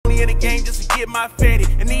in the game just to get my fatty.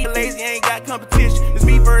 And these lazy ain't got competition. It's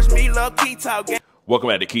me versus me, love Key Talk gang. Welcome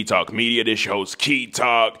back to Key Talk Media. This your host, Key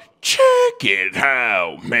Talk. Check it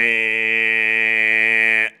out, man.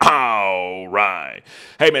 All right.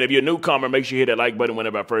 Hey, man, if you're a newcomer, make sure you hit that like button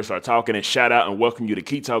whenever I first start talking, and shout out and welcome you to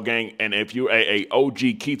Key Talk Gang. And if you're a OG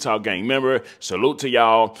Key Talk Gang member, salute to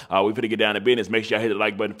y'all. We finna get down to business. Make sure y'all hit the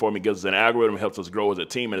like button for me. Gives us an algorithm, helps us grow as a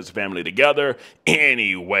team and as a family together.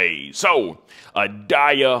 Anyway, so a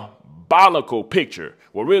diabolical picture.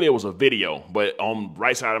 Well, really, it was a video, but on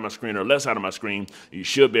right side of my screen or left side of my screen, you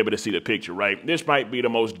should be able to see the picture, right? This might be the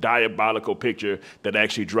most diabolical picture that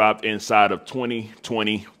actually dropped inside of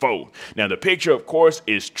 2024. Now, the picture, of course,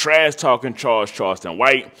 is trash-talking Charleston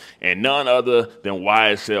White and none other than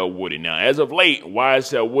YSL Woody. Now, as of late,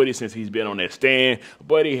 YSL Woody, since he's been on that stand,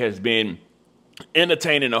 buddy has been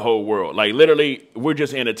entertaining the whole world. Like, literally, we're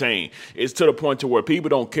just entertained. It's to the point to where people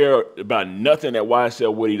don't care about nothing that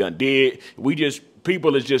YSL Woody done did.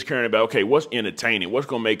 People is just caring about, okay, what's entertaining? What's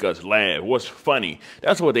going to make us laugh? What's funny?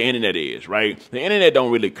 That's what the internet is, right? The internet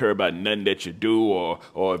don't really care about nothing that you do or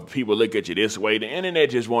if people look at you this way. The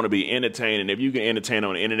internet just want to be entertained. And if you can entertain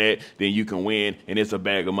on the internet, then you can win. And it's a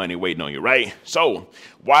bag of money waiting on you, right? So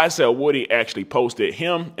YSL Woody actually posted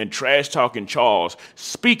him and Trash Talking Charles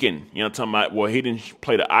speaking, you know, talking about, well, he didn't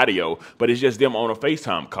play the audio, but it's just them on a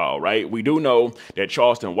FaceTime call, right? We do know that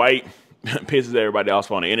Charleston White pisses everybody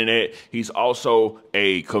else on the internet. He's also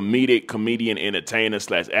a comedian, entertainer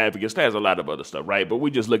 / advocate. There's a lot of other stuff, right? But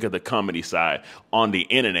we just look at the comedy side on the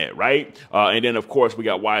internet, right? And then, of course, we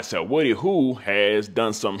got YSL Woody, who has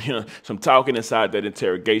done some talking inside that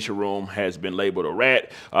interrogation room, has been labeled a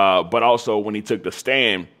rat. But also, when he took the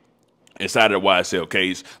stand inside of the YSL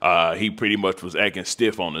case, he pretty much was acting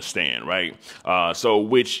stiff on the stand, right? So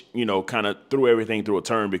which, you know, kind of threw everything through a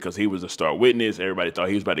turn because he was a star witness. Everybody thought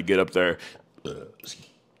he was about to get up there.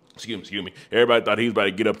 Excuse me. Everybody thought he was about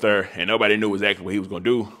to get up there, and nobody knew exactly what he was going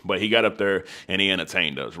to do, but he got up there, and he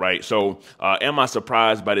entertained us, right? So am I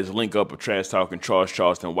surprised by this link up of Trash Talking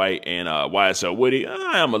Charleston White and YSL Woody?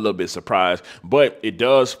 I am a little bit surprised, but it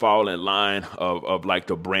does fall in line of like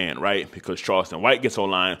the brand, right? Because Charleston White gets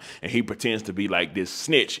online, and he pretends to be like this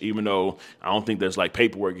snitch, even though I don't think there's like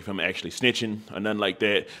paperwork of him actually snitching or nothing like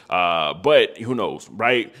that. But who knows,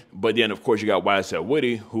 right? But then, of course, you got YSL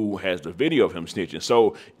Woody, who has the video of him snitching.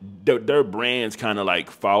 So their brands kind of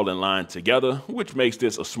like fall in line together, which makes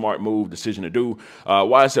this a smart decision to do.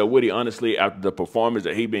 YSL Woody, honestly, after the performance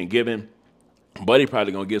that he been given, Buddy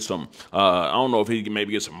probably gonna get some. I don't know if he can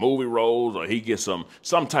maybe get some movie roles or he gets some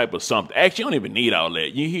type of something. Actually, you don't even need all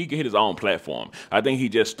that. He can hit his own platform. I think he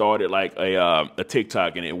just started like a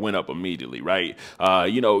TikTok and it went up immediately, right?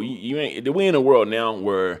 You know, we in a world now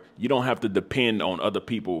where you don't have to depend on other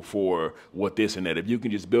people for what this and that. If you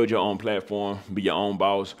can just build your own platform, be your own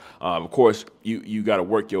boss. Of course, you got to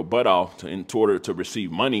work your butt off in order to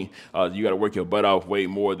receive money. You got to work your butt off way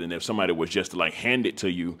more than if somebody was just to like hand it to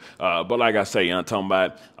you. But like I say, I'm talking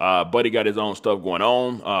about Buddy got his own stuff going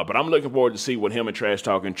on, but I'm looking forward to see what him and Trash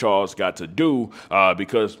Talking Charles got to do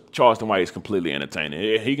because Charleston White is completely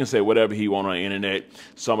entertaining. He can say whatever he wants on the internet,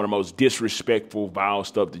 some of the most disrespectful, vile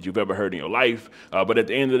stuff that you've ever heard in your life, but at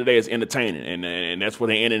the end of the day, it's entertaining, and that's what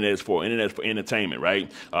the internet is for. Internet's for entertainment,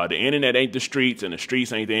 right? The internet ain't the streets, and the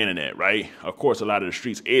streets ain't the internet, right? Of course, a lot of the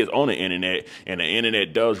streets is on the internet, and the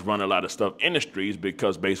internet does run a lot of stuff in the streets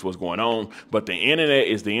because based on what's going on, but the internet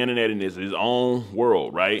is the internet and is its own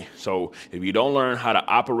world, right? So if you don't learn how to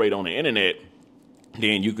operate on the internet,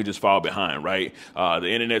 then you could just fall behind, right? The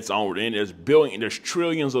internet's on, and there's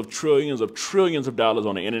trillions of dollars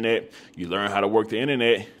on the internet. You learn how to work the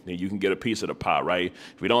internet, then you can get a piece of the pie, right?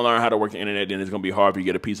 If you don't learn how to work the internet, then it's gonna be hard for you to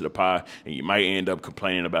get a piece of the pie, and you might end up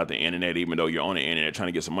complaining about the internet, even though you're on the internet trying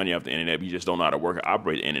to get some money off the internet, but you just don't know how to work or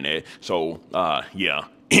operate the internet. So, yeah.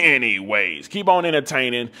 Anyways, keep on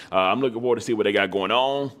entertaining. I'm looking forward to see what they got going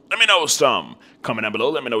on. Let me know something. Comment down below.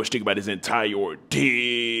 Let me know what you think about this entire ordeal.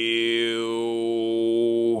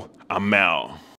 I'm out.